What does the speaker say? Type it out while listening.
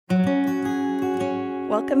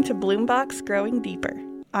Welcome to Bloombox Growing Deeper.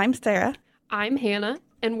 I'm Sarah. I'm Hannah,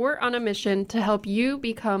 and we're on a mission to help you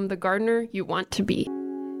become the gardener you want to be.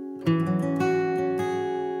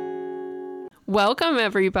 Welcome,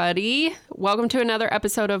 everybody. Welcome to another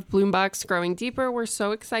episode of Bloombox Growing Deeper. We're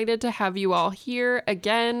so excited to have you all here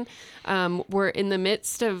again. We're in the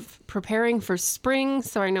midst of preparing for spring,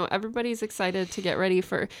 so I know everybody's excited to get ready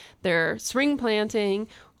for their spring planting,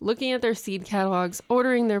 looking at their seed catalogs,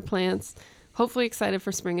 ordering their plants, hopefully excited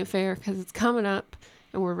for Spring Affair because it's coming up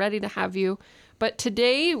and we're ready to have you. But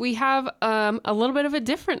today we have a little bit of a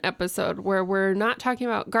different episode where we're not talking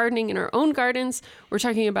about gardening in our own gardens. We're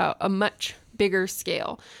talking about a much bigger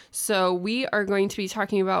scale. So we are going to be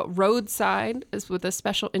talking about roadside, as with a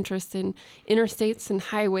special interest in interstates and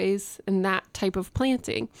highways and that type of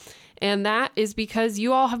planting. And that is because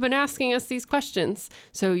you all have been asking us these questions.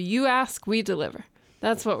 So you ask, we deliver.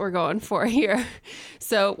 That's what we're going for here.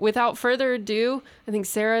 So without further ado, I think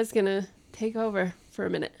Sarah's going to take over for a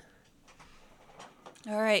minute.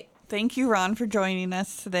 All right. Thank you, Ron, for joining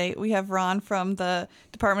us today. We have Ron from the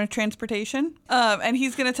Department of Transportation, and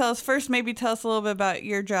he's going to tell us a little bit about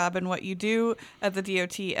your job and what you do at the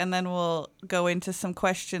DOT, and then we'll go into some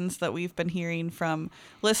questions that we've been hearing from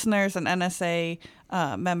listeners and NSA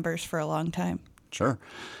members for a long time. Sure.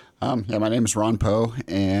 My name is Ron Poe,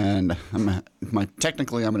 and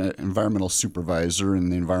technically I'm an environmental supervisor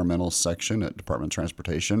in the environmental section at Department of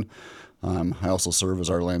Transportation. I also serve as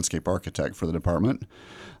our landscape architect for the department.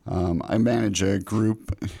 I manage a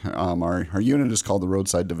group. Our unit is called the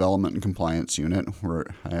Roadside Development and Compliance Unit, where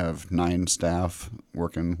I have 9 staff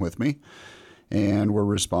working with me. And we're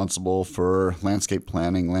responsible for landscape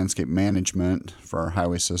planning, landscape management for our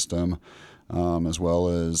highway system, as well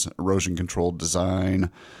as erosion control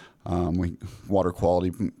design, water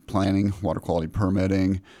quality planning, water quality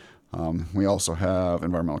permitting. We also have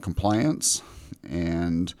environmental compliance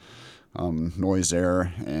and noise,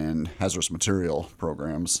 air, and hazardous material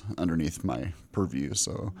programs underneath my purview.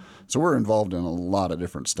 So we're involved in a lot of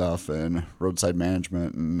different stuff, and roadside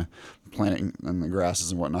management and planting and the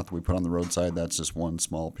grasses and whatnot that we put on the roadside. That's just one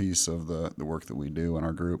small piece of the work that we do in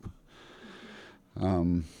our group.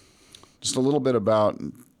 Just a little bit about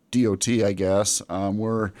DOT, I guess.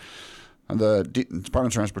 We're the Department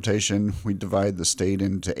of Transportation. We divide the state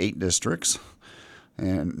into 8 districts.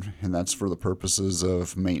 And that's for the purposes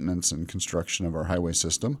of maintenance and construction of our highway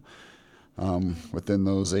system. Within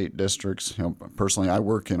those 8 districts, personally, I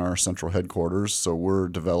work in our central headquarters, so we're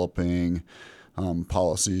developing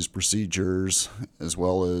policies, procedures, as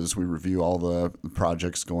well as we review all the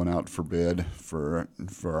projects going out for bid for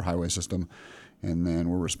our highway system. And then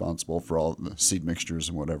we're responsible for all the seed mixtures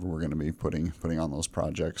and whatever we're going to be putting on those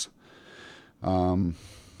projects. The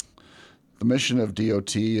mission of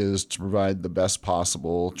DOT is to provide the best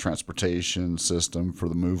possible transportation system for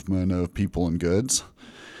the movement of people and goods.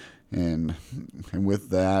 And with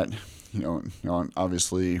that,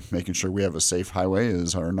 obviously making sure we have a safe highway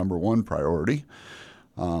is our number one priority.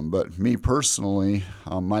 But me personally,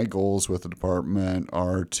 my goals with the department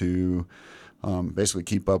are to basically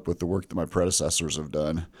keep up with the work that my predecessors have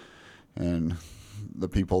done. And the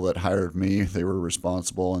people that hired me, they were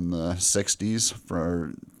responsible in the 60s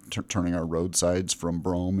for turning our roadsides from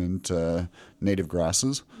brome into native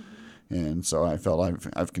grasses. And so I felt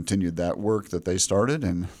I've continued that work that they started,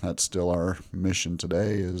 and that's still our mission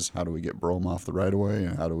today is how do we get brome off the right-of-way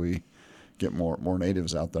and how do we get more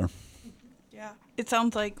natives out there. Yeah, it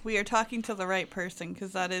sounds like we are talking to the right person,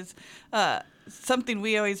 because that is something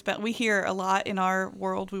we hear a lot in our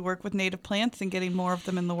world. We work with native plants and getting more of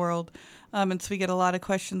them in the world. And so we get a lot of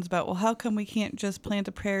questions about, well, how come we can't just plant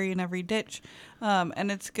a prairie in every ditch? And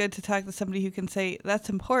it's good to talk to somebody who can say that's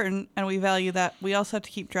important and we value that. We also have to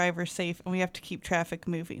keep drivers safe and we have to keep traffic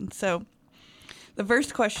moving. So the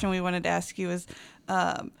first question we wanted to ask you is,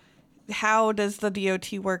 how does the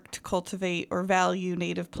DOT work to cultivate or value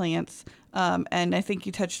native plants? And I think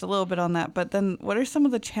you touched a little bit on that, but then what are some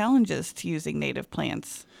of the challenges to using native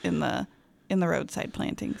plants in the roadside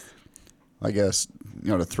plantings? I guess,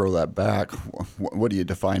 to throw that back, what do you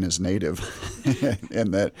define as native?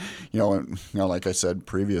 And that, like I said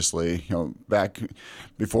previously, back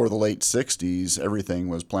before the late 60s, everything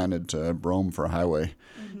was planted to brome for a highway.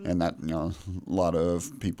 Mm-hmm. And that, a lot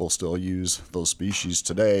of people still use those species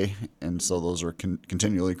today. And so those are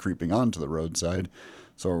continually creeping onto the roadside.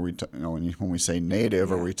 So are we, when we say native,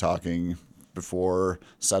 yeah. Are we talking before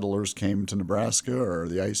settlers came to Nebraska or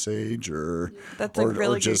the Ice Age or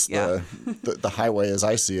just the highway as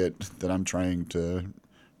I see it that I'm trying to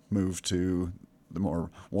move to the more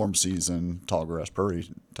warm season tall grass prairie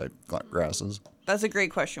type grasses. That's a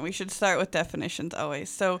great question. We should start with definitions always.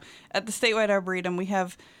 So at the statewide arboretum, we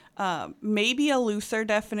have maybe a looser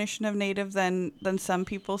definition of native than some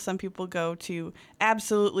people. Some people go to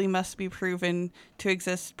absolutely must be proven to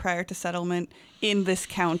exist prior to settlement in this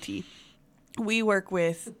county. We work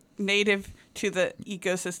with native to the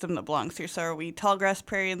ecosystem that belongs here. So are we tall grass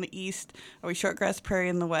prairie in the east? Are we short grass prairie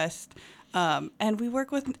in the west? And we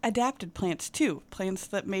work with adapted plants too, plants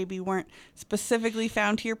that maybe weren't specifically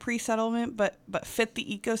found here pre-settlement, but fit the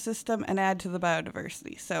ecosystem and add to the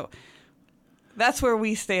biodiversity. So that's where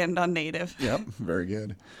we stand on native. Yep, very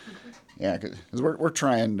good. Yeah, because we're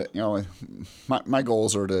trying to, my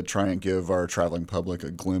goals are to try and give our traveling public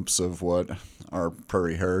a glimpse of what our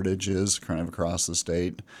prairie heritage is kind of across the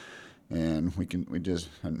state. And we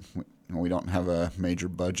don't have a major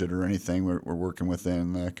budget or anything. We're working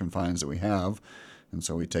within the confines that we have. And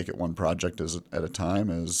so we take it one project at a time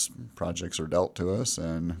as projects are dealt to us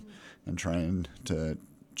and trying to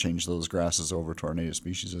change those grasses over to our native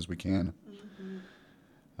species as we can.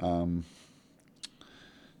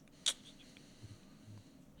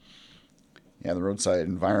 Yeah, the roadside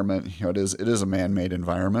environment, it is a man-made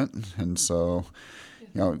environment, and so,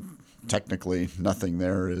 technically nothing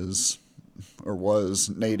there is or was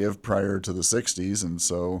native prior to the 60s, and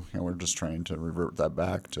so we're just trying to revert that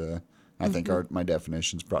back to. I think my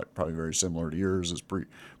definition is probably very similar to yours, is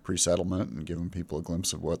pre-settlement, and giving people a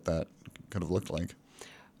glimpse of what that could have looked like.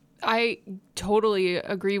 I totally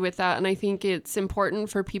agree with that. And I think it's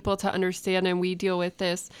important for people to understand, and we deal with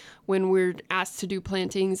this when we're asked to do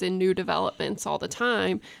plantings and new developments all the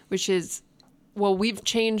time, which is, well, we've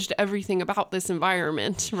changed everything about this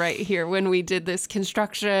environment right here when we did this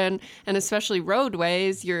construction, and especially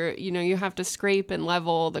roadways. You have to scrape and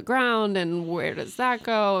level the ground, and where does that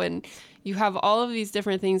go? And you have all of these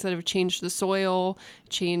different things that have changed the soil,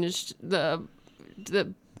 changed the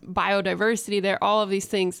biodiversity there, all of these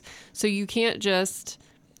things. So you can't just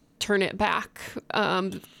turn it back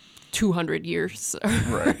 200 years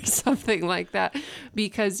or something like that,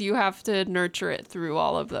 because you have to nurture it through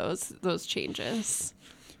all of those changes.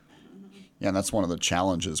 Yeah, and that's one of the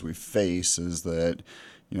challenges we face is that,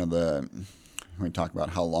 when we talk about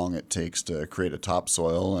how long it takes to create a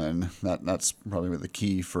topsoil, and that's probably the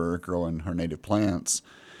key for growing our native plants.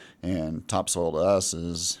 And topsoil to us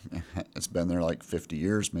it's been there like 50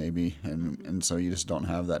 years maybe, and so you just don't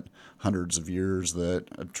have that hundreds of years that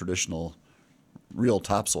a traditional real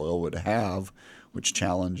topsoil would have, which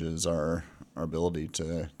challenges our ability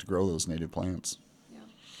to grow those native plants.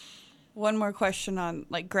 One more question on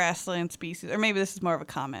like grassland species, or maybe this is more of a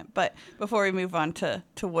comment, but before we move on to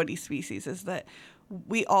woody species, is that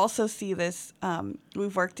we also see this,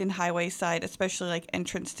 we've worked in highway side, especially like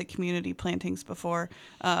entrance to community plantings before.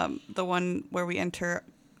 The one where we enter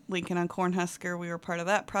Lincoln on Cornhusker, we were part of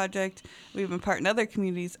that project. We've been part in other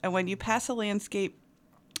communities. And when you pass a landscape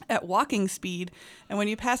at walking speed, and when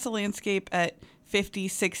you pass a landscape at 50,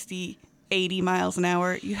 60, 80 miles an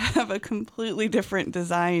hour, you have a completely different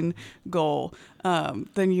design goal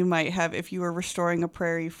than you might have if you were restoring a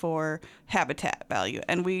prairie for habitat value.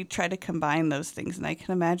 And we try to combine those things, and I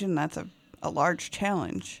can imagine that's a large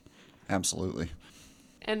challenge. Absolutely.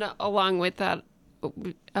 And along with that,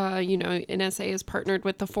 NSA is partnered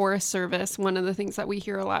with the Forest Service. One of the things that we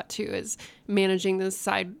hear a lot too is managing the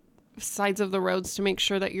sides of the roads to make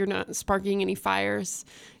sure that you're not sparking any fires.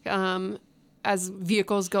 As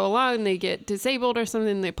vehicles go along, they get disabled or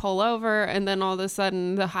something, they pull over, and then all of a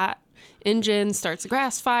sudden the hot engine starts a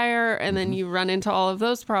grass fire, and then you run into all of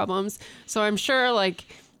those problems. So I'm sure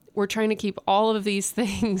we're trying to keep all of these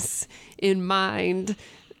things in mind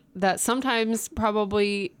that sometimes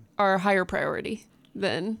probably are a higher priority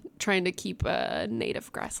than trying to keep a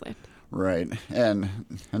native grassland. Right, and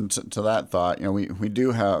to that thought, we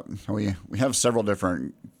have several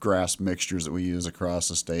different grass mixtures that we use across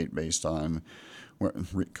the state based on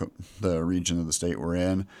the region of the state we're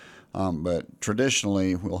in. But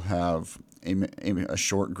traditionally, we'll have a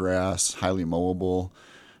short grass, highly mowable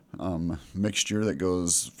mixture that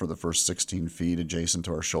goes for the first 16 feet adjacent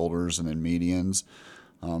to our shoulders and in medians.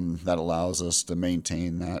 That allows us to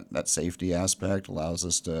maintain that safety aspect, allows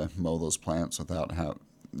us to mow those plants without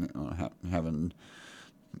having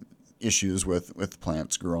issues with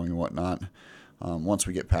plants growing and whatnot. Once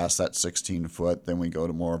we get past that 16 foot, then we go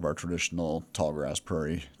to more of our traditional tall grass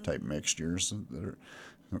prairie type mixtures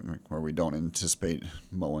where we don't anticipate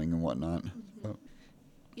mowing and whatnot.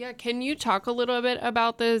 Yeah, can you talk a little bit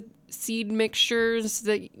about the seed mixtures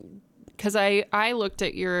because I looked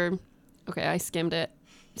at I skimmed it.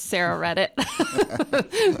 Sarah read it,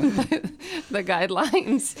 the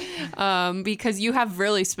guidelines, because you have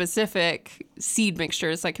really specific seed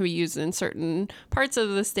mixtures that can be used in certain parts of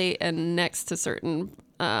the state and next to certain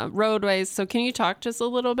roadways. So can you talk just a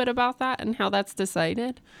little bit about that and how that's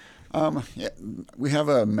decided? Yeah, we have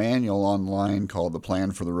a manual online called the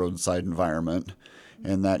Plan for the Roadside Environment,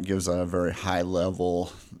 and that gives a very high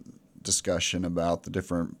level discussion about the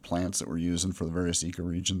different plants that we're using for the various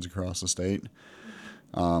ecoregions across the state.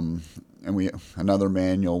 And another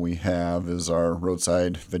manual we have is our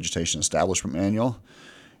Roadside Vegetation Establishment Manual,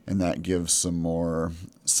 and that gives some more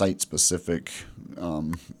site-specific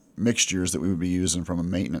mixtures that we would be using from a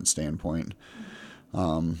maintenance standpoint.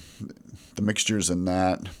 The mixtures in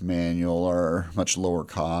that manual are much lower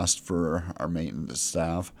cost for our maintenance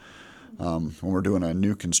staff. When we're doing a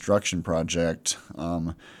new construction project,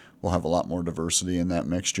 we'll have a lot more diversity in that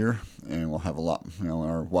mixture, and we'll have a lot,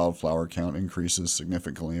 our wildflower count increases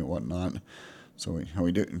significantly and whatnot. So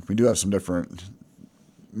we do have some different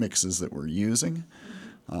mixes that we're using.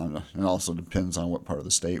 It also depends on what part of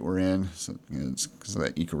the state we're in. So, because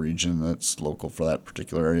that ecoregion that's local for that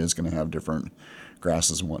particular area is going to have different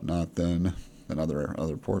grasses and whatnot than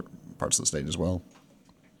other parts of the state as well.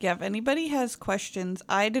 Yeah, if anybody has questions,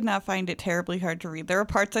 I did not find it terribly hard to read. There were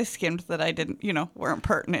parts I skimmed that I didn't, weren't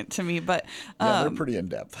pertinent to me, but yeah, they're pretty in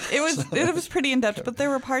depth. It was pretty in depth, but there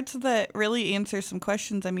were parts that really answer some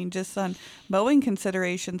questions. I mean, just on mowing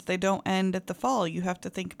considerations, they don't end at the fall. You have to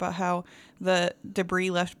think about how the debris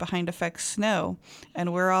left behind affects snow,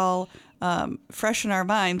 and we're all fresh in our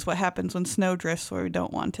minds what happens when snow drifts where we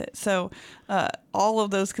don't want it. So all of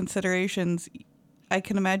those considerations, I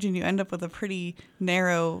can imagine you end up with a pretty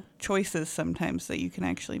narrow choices sometimes that you can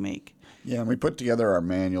actually make. Yeah, and we put together our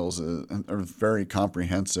manuals are very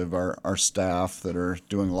comprehensive. Our staff that are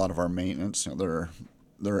doing a lot of our maintenance,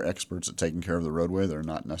 they're experts at taking care of the roadway. They're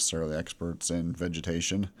not necessarily experts in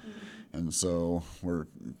vegetation. Mm-hmm. And so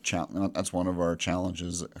that's one of our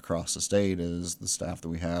challenges across the state is the staff that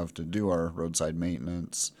we have to do our roadside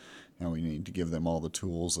maintenance. We need to give them all the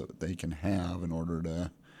tools that they can have in order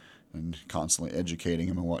to, and constantly educating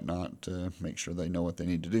them and whatnot to make sure they know what they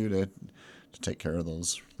need to do to take care of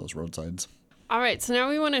those roadsides. All right, so now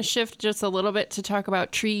we want to shift just a little bit to talk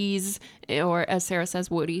about trees, or as Sarah says,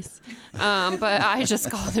 woodies. But I just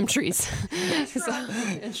call them trees.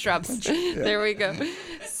 And shrubs. Yeah. There we go.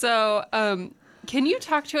 So can you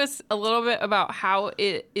talk to us a little bit about how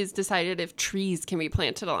it is decided if trees can be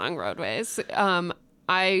planted along roadways?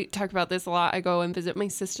 I talk about this a lot. I go and visit my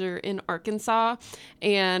sister in Arkansas,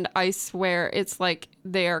 and I swear it's like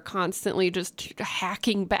they are constantly just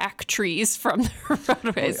hacking back trees from the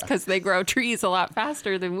roadways because they grow trees a lot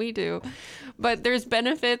faster than we do. But there's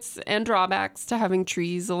benefits and drawbacks to having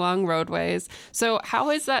trees along roadways. So how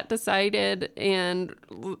is that decided, and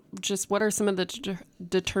just what are some of the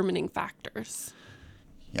determining factors?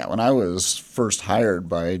 Yeah, when I was first hired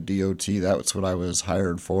by DOT, that's what I was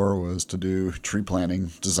hired for, was to do tree planting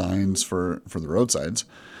designs for the roadsides.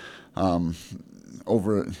 That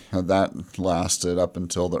lasted up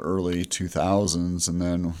until the early 2000s, and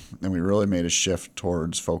then we really made a shift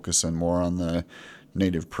towards focusing more on the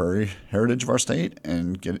native prairie heritage of our state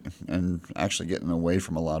and actually getting away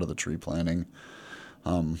from a lot of the tree planting.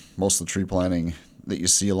 Most of the tree planting that you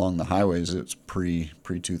see along the highways, it's pre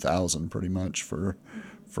 2000 pretty much for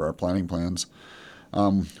our planting plans.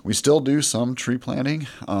 We still do some tree planting,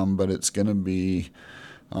 but it's going to be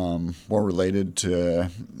more related to,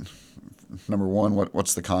 number one,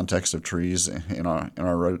 what's the context of trees in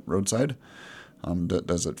our roadside?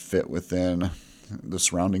 Does it fit within the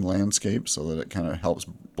surrounding landscape so that it kind of helps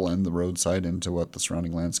blend the roadside into what the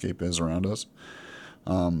surrounding landscape is around us?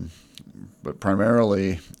 But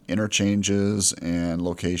primarily interchanges and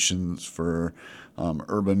locations for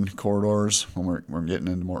urban corridors. When we're getting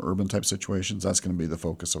into more urban type situations, that's going to be the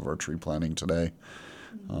focus of our tree planting today.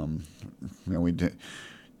 We did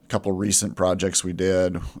a couple recent projects. We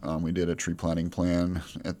did a tree planting plan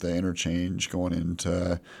at the interchange going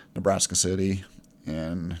into Nebraska City,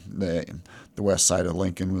 and the west side of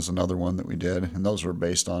Lincoln was another one that we did, and those were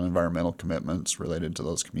based on environmental commitments related to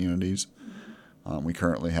those communities. We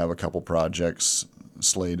currently have a couple projects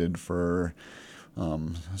slated for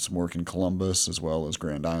some work in Columbus as well as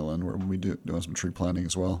Grand Island, where we doing some tree planting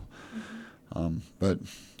as well. But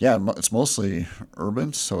yeah, it's mostly urban,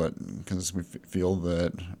 because we feel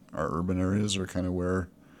that our urban areas are kind of where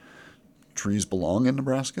trees belong in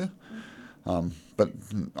Nebraska. But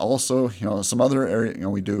also, some other area,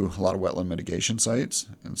 we do a lot of wetland mitigation sites,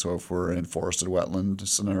 and so if we're in forested wetland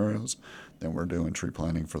scenarios, then we're doing tree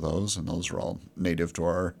planting for those, and those are all native to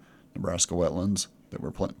our Nebraska wetlands that we're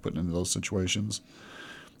putting into those situations.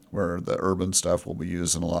 where the urban stuff will be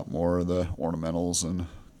using a lot more of the ornamentals and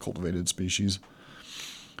cultivated species.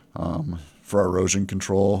 For our erosion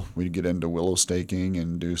control, we get into willow staking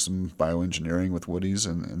and do some bioengineering with woodies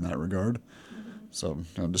in that regard. So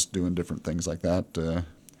just doing different things like that to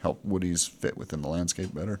help woodies fit within the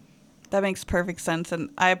landscape better. That makes perfect sense, and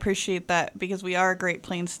I appreciate that because we are a Great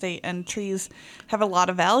Plains state, and trees have a lot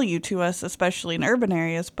of value to us, especially in urban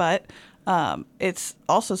areas, but it's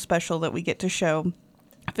also special that we get to show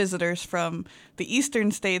visitors from the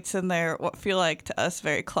eastern states and their what feel like to us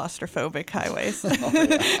very claustrophobic highways.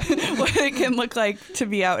 What it can look like to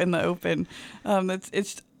be out in the open.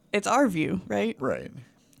 It's our view, right? Right.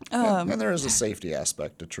 And there is a safety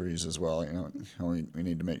aspect to trees as well. We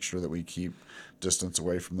need to make sure that we keep distance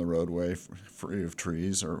away from the roadway free of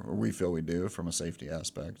trees, or we feel we do from a safety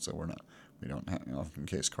aspect. So we don't have, in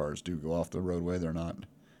case cars do go off the roadway, they're not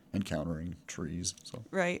encountering trees. So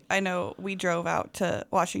Right. I know we drove out to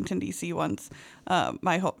Washington, D.C. once.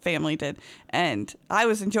 My whole family did. And I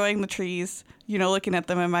was enjoying the trees, looking at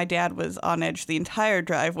them. And my dad was on edge the entire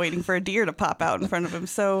drive waiting for a deer to pop out in front of him.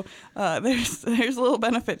 So there's a little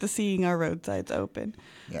benefit to seeing our roadsides open.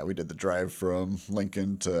 yeah, we did the drive from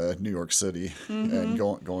Lincoln to New York City and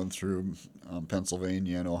going through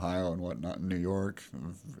Pennsylvania and Ohio and whatnot in New York.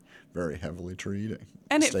 Very heavily treed.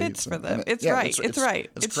 And it states. fits for them. It's right. It's right.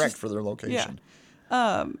 It's correct for their location.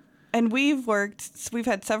 And we've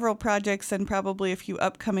had several projects and probably a few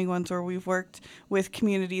upcoming ones where we've worked with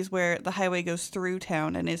communities where the highway goes through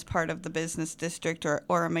town and is part of the business district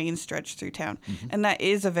or a main stretch through town. And that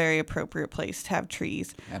is a very appropriate place to have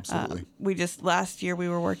trees. Absolutely. Last year we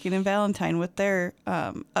were working in Valentine with their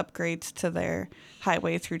upgrades to their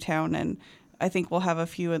highway through town. And I think we'll have a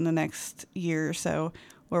few in the next year or so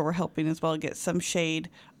where we're helping as well get some shade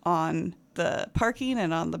on the parking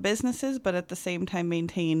and on the businesses, but at the same time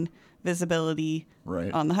maintain visibility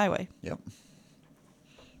on the highway. Yep.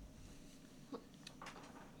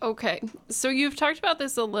 Okay, so you've talked about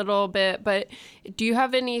this a little bit, but do you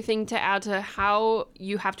have anything to add to how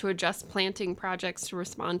you have to adjust planting projects to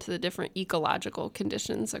respond to the different ecological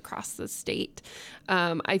conditions across the state?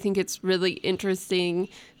 I think it's really interesting,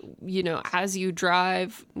 as you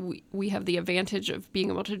drive, we have the advantage of being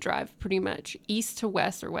able to drive pretty much east to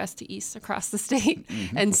west or west to east across the state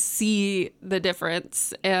and see the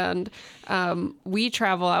difference. And we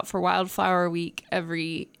travel out for Wildflower Week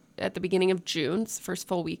at the beginning of June, first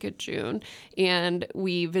full week of June, and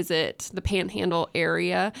we visit the Panhandle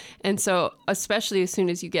area. And so especially as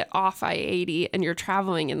soon as you get off I-80 and you're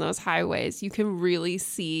traveling in those highways, you can really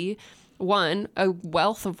see, one, a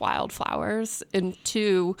wealth of wildflowers, and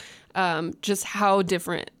two, just how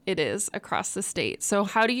different it is across the state. So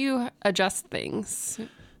how do you adjust things?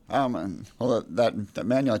 Well, that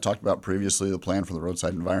manual I talked about previously, the plan for the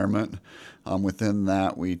roadside environment. Within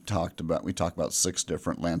that, we talk about 6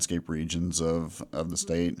 different landscape regions of the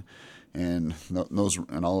state, and those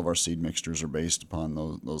and all of our seed mixtures are based upon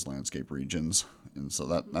those landscape regions. And so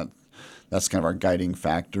that's kind of our guiding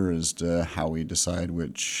factor as to how we decide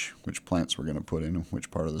which plants we're going to put in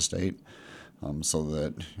which part of the state. So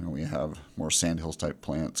that we have more sandhills type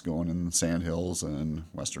plants going in the sandhills, and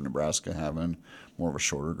western Nebraska having more of a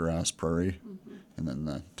shorter grass prairie, and then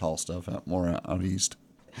the tall stuff out east.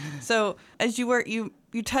 So as you work, you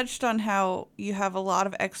touched on how you have a lot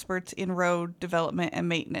of experts in road development and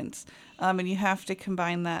maintenance, and you have to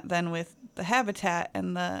combine that then with the habitat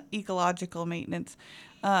and the ecological maintenance.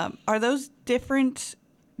 Are those different?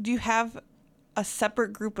 Do you have a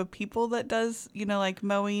separate group of people that does, like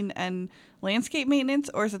mowing and landscape maintenance,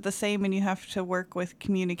 or is it the same and you have to work with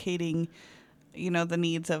communicating, the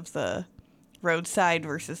needs of the roadside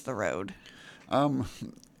versus the road?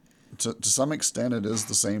 To some extent, it is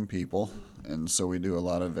the same people, and so we do a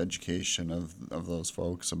lot of education of those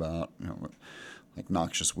folks about like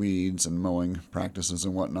noxious weeds and mowing practices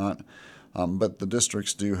and whatnot. But the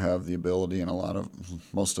districts do have the ability, and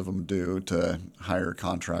most of them do, to hire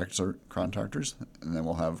contractors, and then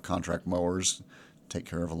we'll have contract mowers take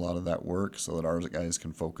care of a lot of that work, so that our guys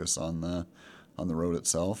can focus on the road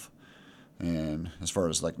itself. And as far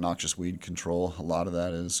as like noxious weed control, a lot of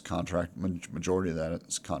that is majority of that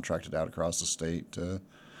is contracted out across the state to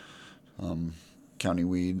county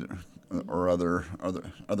weed or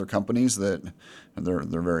other companies that they're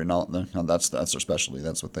very that's their specialty.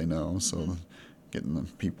 That's what they know. So getting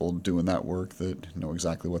the people doing that work that know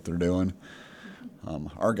exactly what they're doing.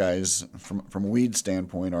 Our guys, from a weed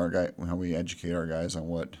standpoint, how we educate our guys on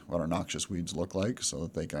what our noxious weeds look like, so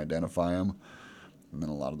that they can identify them. And then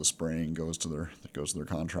a lot of the spraying goes to their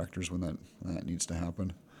contractors when that needs to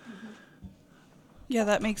happen. Yeah,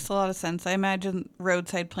 that makes a lot of sense. I imagine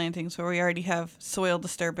roadside plantings where we already have soil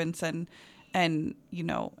disturbance and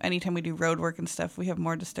anytime we do road work and stuff, we have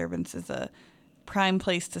more disturbance is a prime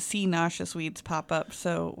place to see noxious weeds pop up.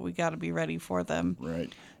 So we got to be ready for them.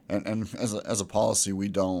 Right. And as a policy, we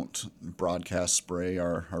don't broadcast spray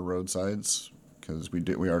our roadsides because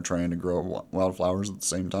we are trying to grow wildflowers at the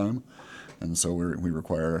same time. And so we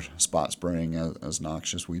require spot spraying as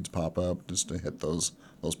noxious weeds pop up just to hit those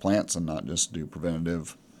plants and not just do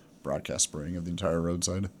preventative broadcast spraying of the entire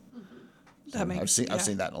roadside. So I've seen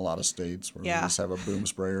that in a lot of states where we just have a boom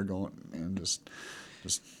sprayer going and just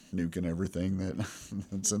nuking everything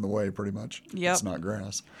that's in the way pretty much. Yep. It's not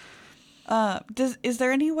grass. Is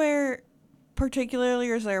there anywhere particularly,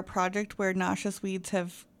 or is there a project where noxious weeds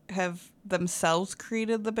have themselves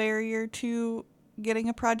created the barrier to getting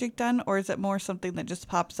a project done, or is it more something that just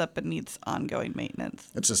pops up and needs ongoing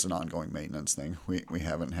maintenance? It's just an ongoing maintenance thing. We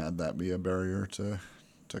haven't had that be a barrier to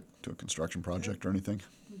a construction project or anything.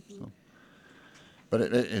 So. But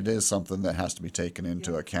it is something that has to be taken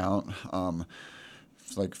into account.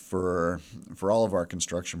 Like for all of our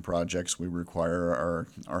construction projects, we require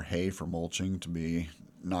our hay for mulching to be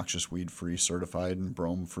noxious weed free certified and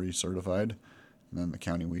brome free certified. And then the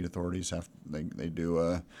county weed authorities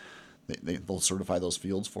they'll certify those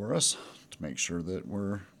fields for us to make sure that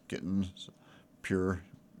we're getting pure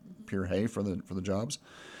hay for the jobs.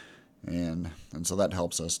 And so that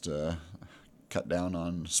helps us to cut down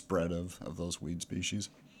on spread of those weed species.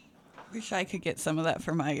 Wish I could get some of that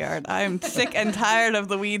for my yard. I'm sick and tired of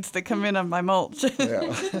the weeds that come in on my mulch.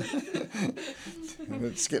 Yeah. And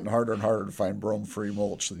it's getting harder and harder to find brome-free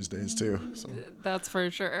mulch these days too. So. That's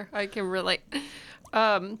for sure. I can relate.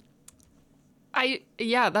 That's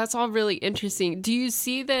all really interesting. Do you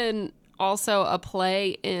see then also a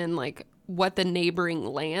play in like what the neighboring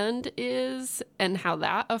land is and how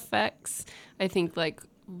that affects, I think, like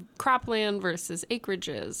cropland versus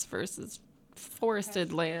acreages versus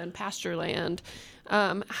forested land, pasture land,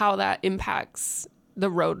 how that impacts the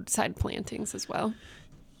roadside plantings as well?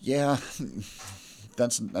 Yeah,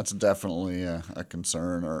 that's definitely a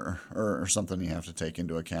concern or something you have to take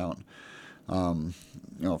into account.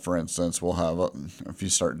 For instance, we'll have if you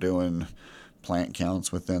start doing plant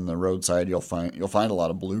counts within the roadside, you'll find a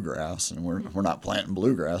lot of bluegrass, and we're not planting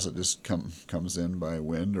bluegrass. It just comes in by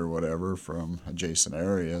wind or whatever from adjacent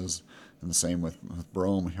areas. And the same with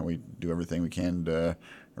brome. We do everything we can to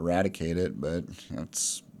eradicate it, but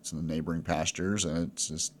it's in the neighboring pastures, and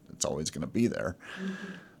it's always going to be there.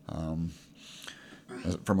 From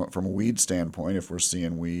a weed standpoint, if we're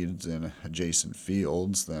seeing weeds in adjacent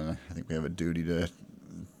fields, then I think we have a duty to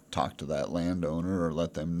talk to that landowner or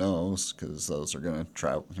let them know, because those are going to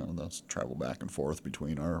travel back and forth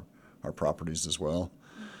between our properties as well.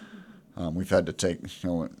 We've had to take,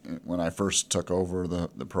 when I first took over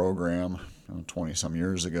the program 20 some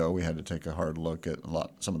years ago, we had to take a hard look at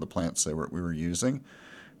some of the plants we were using.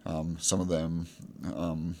 Some of them,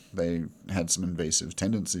 they had some invasive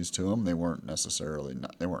tendencies to them. They weren't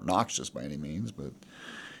noxious by any means, but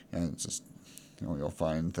it's just, you'll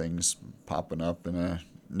find things popping up in a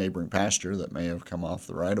neighboring pasture that may have come off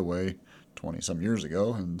the right of way 20 some years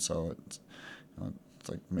ago, and so it's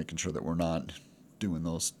like making sure that we're not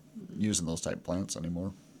using those type plants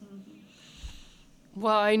anymore.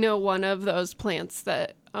 Well, I know one of those plants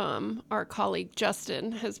that our colleague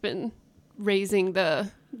Justin has been raising the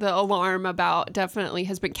alarm about definitely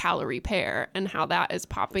has been calorie pear, and how that is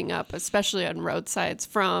popping up, especially on roadsides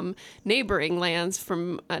from neighboring lands,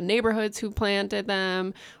 from neighborhoods who planted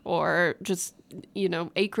them, or just,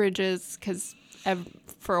 acreages, because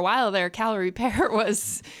for a while there, calorie pear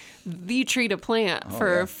was the tree to plant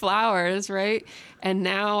for flowers, right? And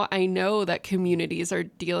now I know that communities are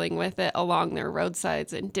dealing with it along their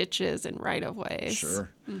roadsides and ditches and right-of-ways. Sure.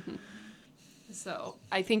 Mm-hmm. So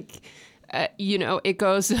I think, it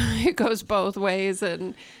goes both ways.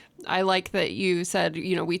 And I like that you said,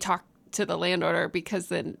 we talk to the landowner, because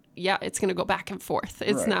then, it's going to go back and forth.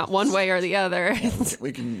 It's not one way or the other. Yeah,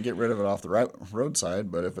 we can get rid of it off the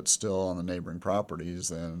roadside, but if it's still on the neighboring properties,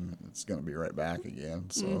 then it's going to be right back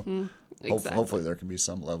again. So Exactly. Hopefully there can be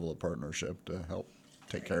some level of partnership to help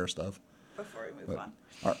take care of stuff. Before we move on.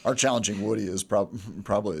 Our challenging woody is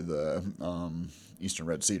probably the eastern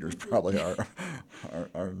red cedar is probably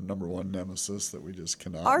our number one nemesis that we just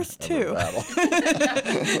cannot Ours too. battle.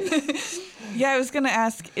 Yeah, I was going to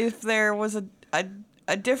ask if there was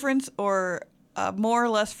a difference or more or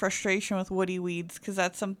less frustration with woody weeds, because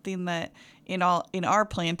that's something that in our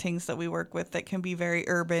plantings that we work with that can be very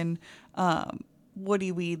urban,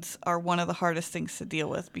 woody weeds are one of the hardest things to deal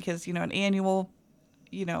with, because an annual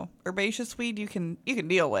herbaceous weed you can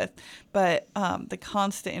deal with, but the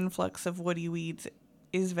constant influx of woody weeds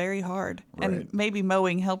is very hard. Right. And maybe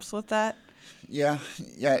mowing helps with that. Yeah,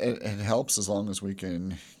 it helps as long as we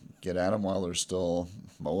can get at them while they're still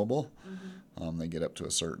mowable. They get up to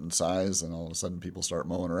a certain size, and all of a sudden people start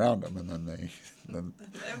mowing around them, and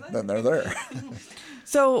then they're there.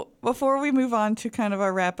 So before we move on to kind of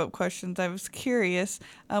our wrap-up questions, I was curious,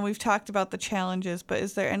 we've talked about the challenges, but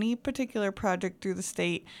is there any particular project through the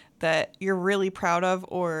state that you're really proud of,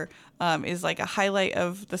 or is like a highlight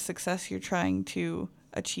of the success you're trying to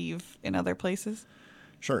achieve in other places?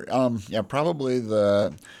 Sure. Yeah, probably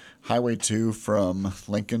the Highway 2 from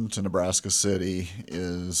Lincoln to Nebraska City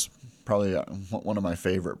is probably one of my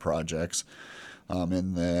favorite projects,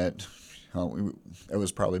 in that it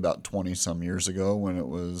was probably about 20 some years ago when it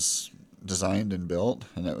was designed and built,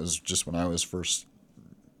 and it was just when I was first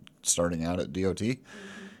starting out at DOT.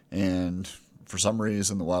 And for some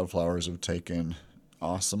reason, the wildflowers have taken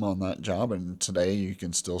awesome on that job, and today you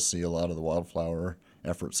can still see a lot of the wildflower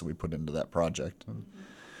efforts that we put into that project.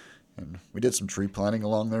 And we did some tree planting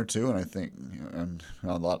along there too, and I think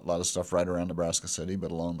a lot of stuff right around Nebraska City, but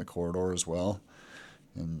along the corridor as well.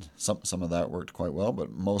 And some of that worked quite well,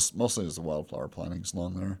 but mostly is the wildflower plantings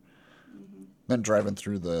along there. Then driving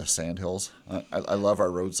through the sandhills, I love our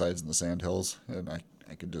roadsides in the sandhills, and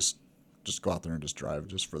I could just go out there and just drive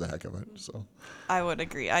just for the heck of it. So I would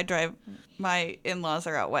agree. My in-laws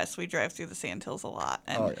are out west. We drive through the sandhills a lot,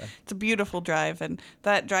 and it's a beautiful drive. And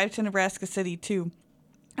that drive to Nebraska City too,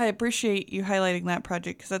 I appreciate you highlighting that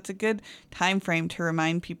project because that's a good time frame to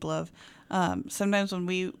remind people of. Sometimes when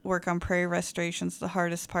we work on prairie restorations, the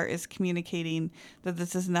hardest part is communicating that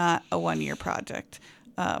this is not a one-year project.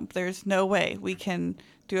 There's no way we can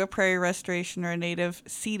do a prairie restoration or a native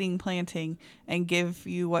seeding planting and give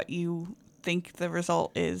you what you think the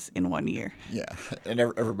result is in 1 year. Yeah, and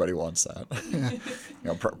everybody wants that.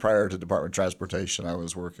 Prior to Department of Transportation, I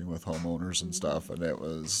was working with homeowners and stuff, and it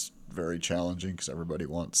was very challenging because everybody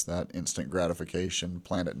wants that instant gratification.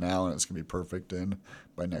 Plant it now, and it's going to be perfect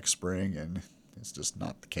by next spring, and it's just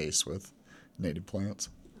not the case with native plants.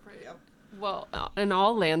 Well, and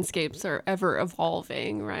all landscapes are ever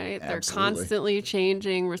evolving, right? Absolutely. They're constantly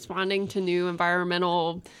changing, responding to new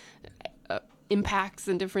environmental impacts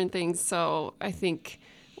and different things. So I think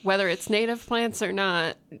whether it's native plants or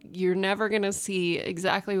not, you're never going to see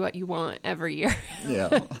exactly what you want every year.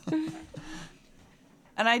 Yeah.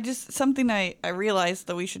 And something I realized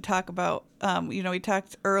that we should talk about, we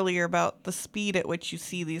talked earlier about the speed at which you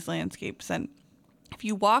see these landscapes. And if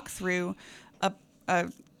you walk through a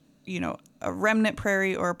remnant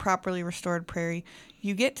prairie or a properly restored prairie,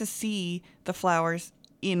 you get to see the flowers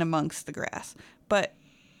in amongst the grass. But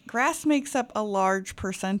grass makes up a large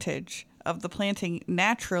percentage of the planting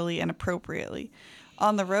naturally and appropriately.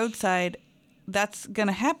 On the roadside, that's going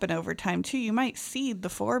to happen over time too. You might seed the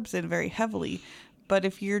forbs in very heavily, but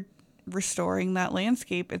if you're restoring that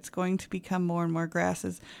landscape, it's going to become more and more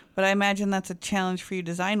grasses. But I imagine that's a challenge for you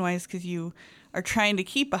design-wise because you are trying to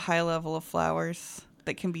keep a high level of flowers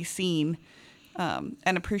that can be seen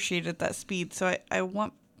and appreciated at that speed. So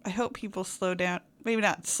I hope people slow down. Maybe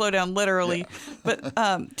not slow down literally, but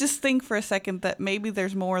just think for a second that maybe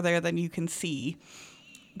there's more there than you can see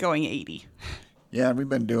going 80. Yeah, we've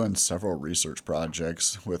been doing several research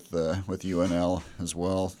projects with UNL as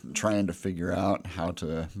well, trying to figure out how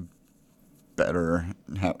to better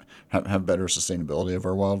have better sustainability of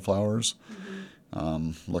our wildflowers.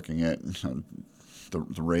 Looking at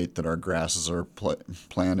the rate that our grasses are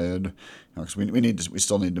planted, because we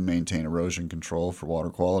still need to maintain erosion control for water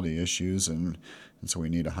quality issues, and so we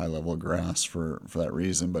need a high level of grass for that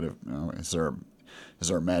reason. But is there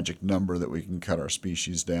a magic number that we can cut our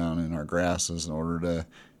species down in our grasses in order to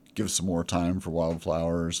give some more time for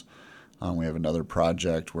wildflowers? We have another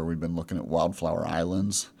project where we've been looking at wildflower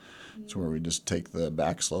islands. It's where we just take the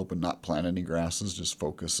back slope and not plant any grasses, just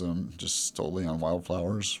focus them just solely on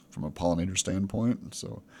wildflowers from a pollinator standpoint.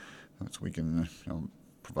 So we can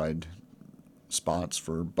provide spots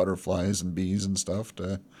for butterflies and bees and stuff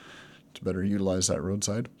to better utilize that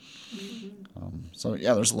roadside. So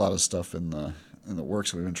yeah, there's a lot of stuff in the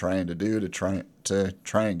works we've been trying to do to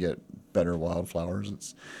try and get better wildflowers.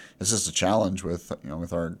 It's just a challenge with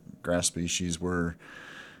our grass species where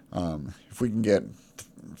if we can get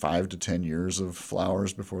 5 to 10 years of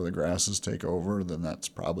flowers before the grasses take over, then that's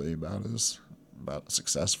probably about a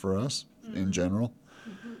success for us in general.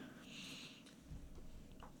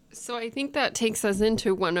 So I think that takes us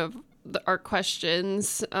into one of our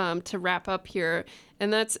questions to wrap up here,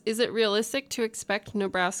 and that's: is it realistic to expect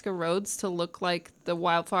Nebraska roads to look like the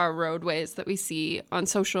wildflower roadways that we see on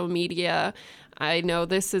social media? I know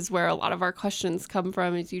this is where a lot of our questions come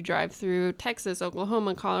from as you drive through Texas,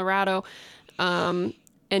 Oklahoma, Colorado. And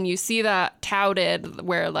you see that touted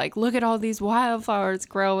where like, look at all these wildflowers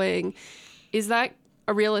growing. Is that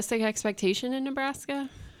a realistic expectation in Nebraska?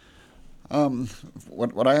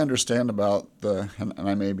 What I understand about and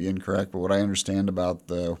I may be incorrect, but what I understand about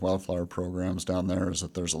the wildflower programs down there is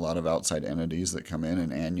that there's a lot of outside entities that come in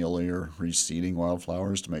and annually are reseeding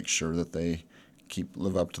wildflowers to make sure that they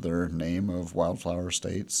live up to their name of wildflower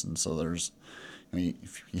states. And so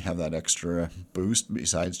if you have that extra boost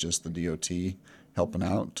besides just the DOT helping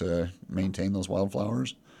out to maintain those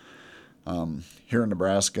wildflowers. Here in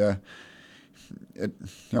Nebraska, like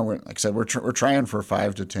I said, we're trying for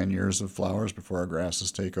 5 to 10 years of flowers before our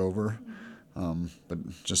grasses take over.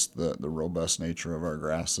 But just the robust nature of our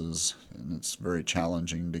grasses, and it's very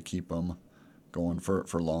challenging to keep them going for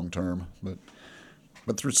long term.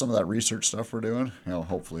 But through some of that research stuff we're doing,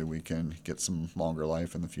 hopefully we can get some longer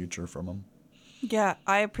life in the future from them. Yeah,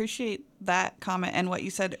 I appreciate that comment and what you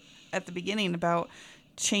said at the beginning about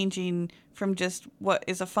changing from just what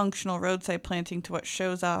is a functional roadside planting to what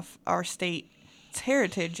shows off our state's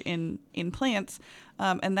heritage in plants.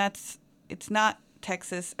 And it's not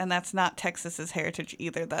Texas, and that's not Texas's heritage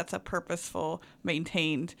either. That's a purposeful,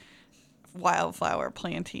 maintained wildflower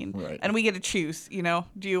planting. Right. And we get to choose,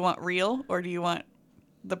 do you want real or do you want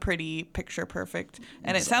the pretty picture perfect?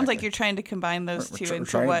 And It sounds like you're trying to combine those two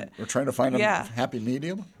into what we're trying to find a happy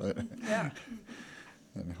medium. But yeah.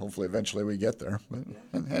 And hopefully eventually we get there. But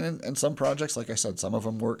and some projects, like I said, some of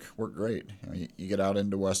them work great. You get out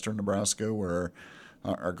into western Nebraska where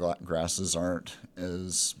our grasses aren't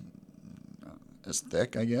as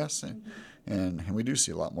thick, I guess, and we do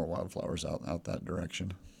see a lot more wildflowers out that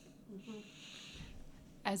direction.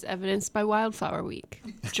 As evidenced by Wildflower Week.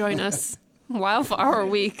 Join us Wildflower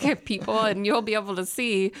Week, people, and you'll be able to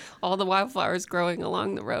see all the wildflowers growing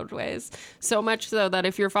along the roadways. So much so that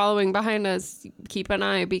if you're following behind us, keep an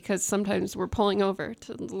eye, because sometimes we're pulling over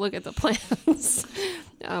to look at the plants.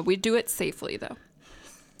 We do it safely,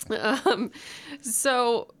 though.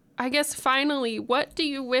 So I guess finally, what do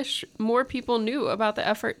you wish more people knew about the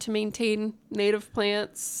effort to maintain native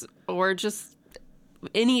plants or just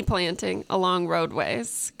any planting along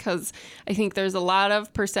roadways? Because I think there's a lot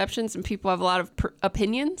of perceptions and people have a lot of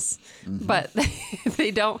opinions, but they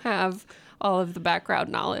don't have all of the background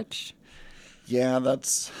knowledge. Yeah,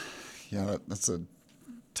 that's a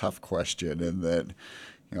tough question, in that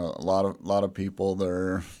a lot of people,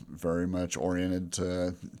 they're very much oriented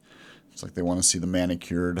to, it's like they want to see the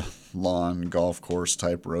manicured lawn golf course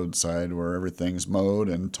type roadside where everything's mowed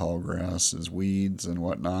and tall grass is weeds and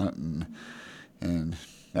whatnot, and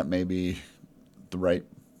that may be the right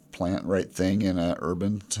thing in an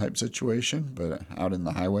urban type situation, but out in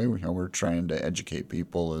the highway, we're trying to educate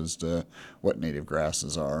people as to what native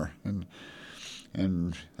grasses are, and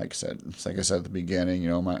like I said at the beginning,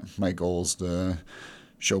 my goal is to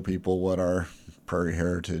show people what our prairie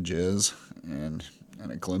heritage is, and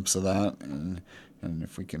a glimpse of that, and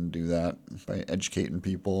if we can do that by educating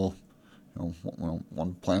people,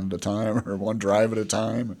 one plant at a time or one drive at a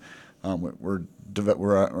time. We're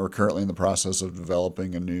currently in the process of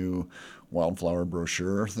developing a new wildflower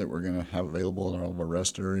brochure that we're going to have available in all of our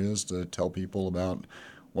rest areas to tell people about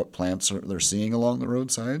what plants they're seeing along the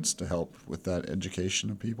roadsides to help with that education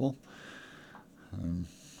of people. And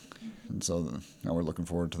so now we're looking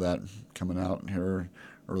forward to that coming out here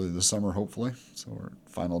early this summer, hopefully. So our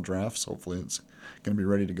final drafts, hopefully it's going to be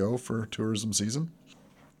ready to go for tourism season.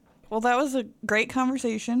 Well, that was a great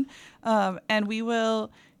conversation, and we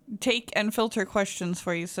will take and filter questions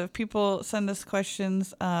for you. So if people send us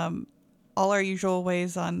questions, all our usual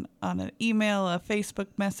ways on an email, a Facebook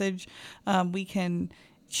message, we can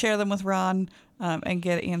share them with Ron and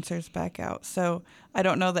get answers back out. So I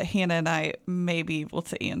don't know that Hannah and I may be able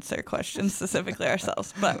to answer questions specifically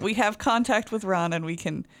ourselves, but we have contact with Ron and we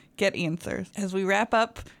can get answers. As we wrap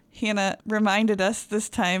up, Hannah reminded us this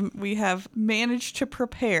time we have managed to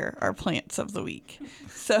prepare our plants of the week.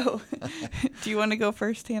 So do you want to go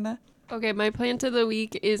first, Hannah? Okay, my plant of the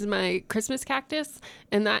week is my Christmas cactus,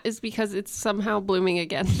 and that is because it's somehow blooming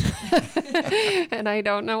again. And I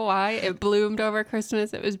don't know why. It bloomed over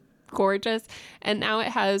Christmas. It was gorgeous. And now it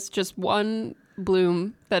has just one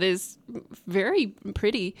bloom that is very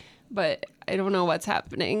pretty, but I don't know what's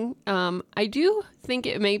happening. I do think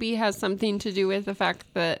it maybe has something to do with the fact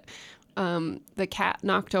that the cat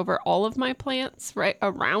knocked over all of my plants right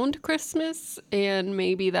around Christmas, and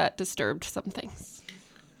maybe that disturbed some things.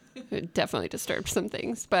 It definitely disturbed some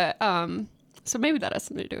things, but so maybe that has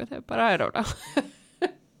something to do with it, but I don't know.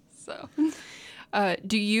 So,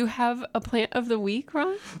 do you have a plant of the week,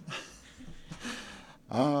 Ron?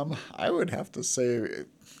 I would have to say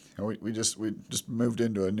we just moved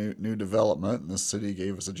into a new development, and the city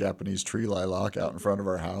gave us a Japanese tree lilac out in front of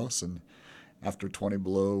our house, and after 20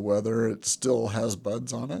 below weather, it still has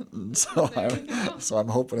buds on it, and so I'm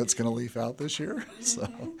hoping it's going to leaf out this year. So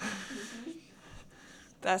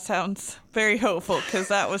That sounds very hopeful because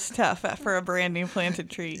that was tough for a brand new planted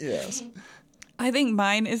tree. yes. I think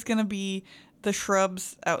mine is going to be the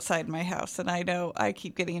shrubs outside my house. And I know I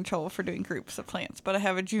keep getting in trouble for doing groups of plants, but I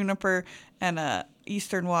have a juniper and a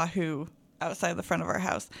eastern wahoo outside the front of our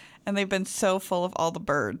house. And they've been so full of all the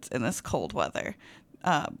birds in this cold weather.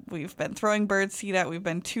 We've been throwing bird seed out. We've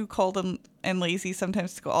been too cold and lazy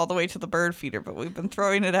sometimes to go all the way to the bird feeder, but we've been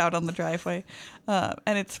throwing it out on the driveway.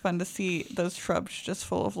 And it's fun to see those shrubs just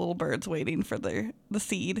full of little birds waiting for the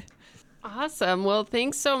seed. Awesome. Well,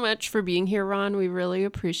 thanks so much for being here, Ron. We really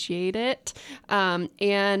appreciate it.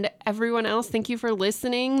 And everyone else, thank you for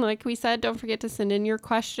listening. Like we said, don't forget to send in your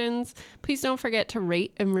questions. Please don't forget to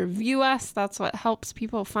rate and review us. That's what helps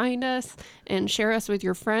people find us, and share us with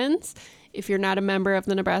your friends. If you're not a member of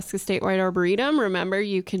the Nebraska Statewide Arboretum, remember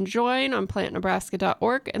you can join on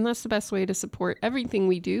plantnebraska.org, and that's the best way to support everything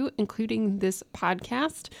we do, including this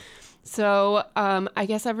podcast. So I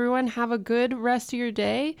guess everyone have a good rest of your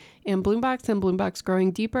day. And Bloombox and Bloombox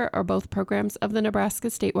Growing Deeper are both programs of the Nebraska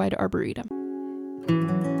Statewide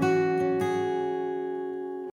Arboretum.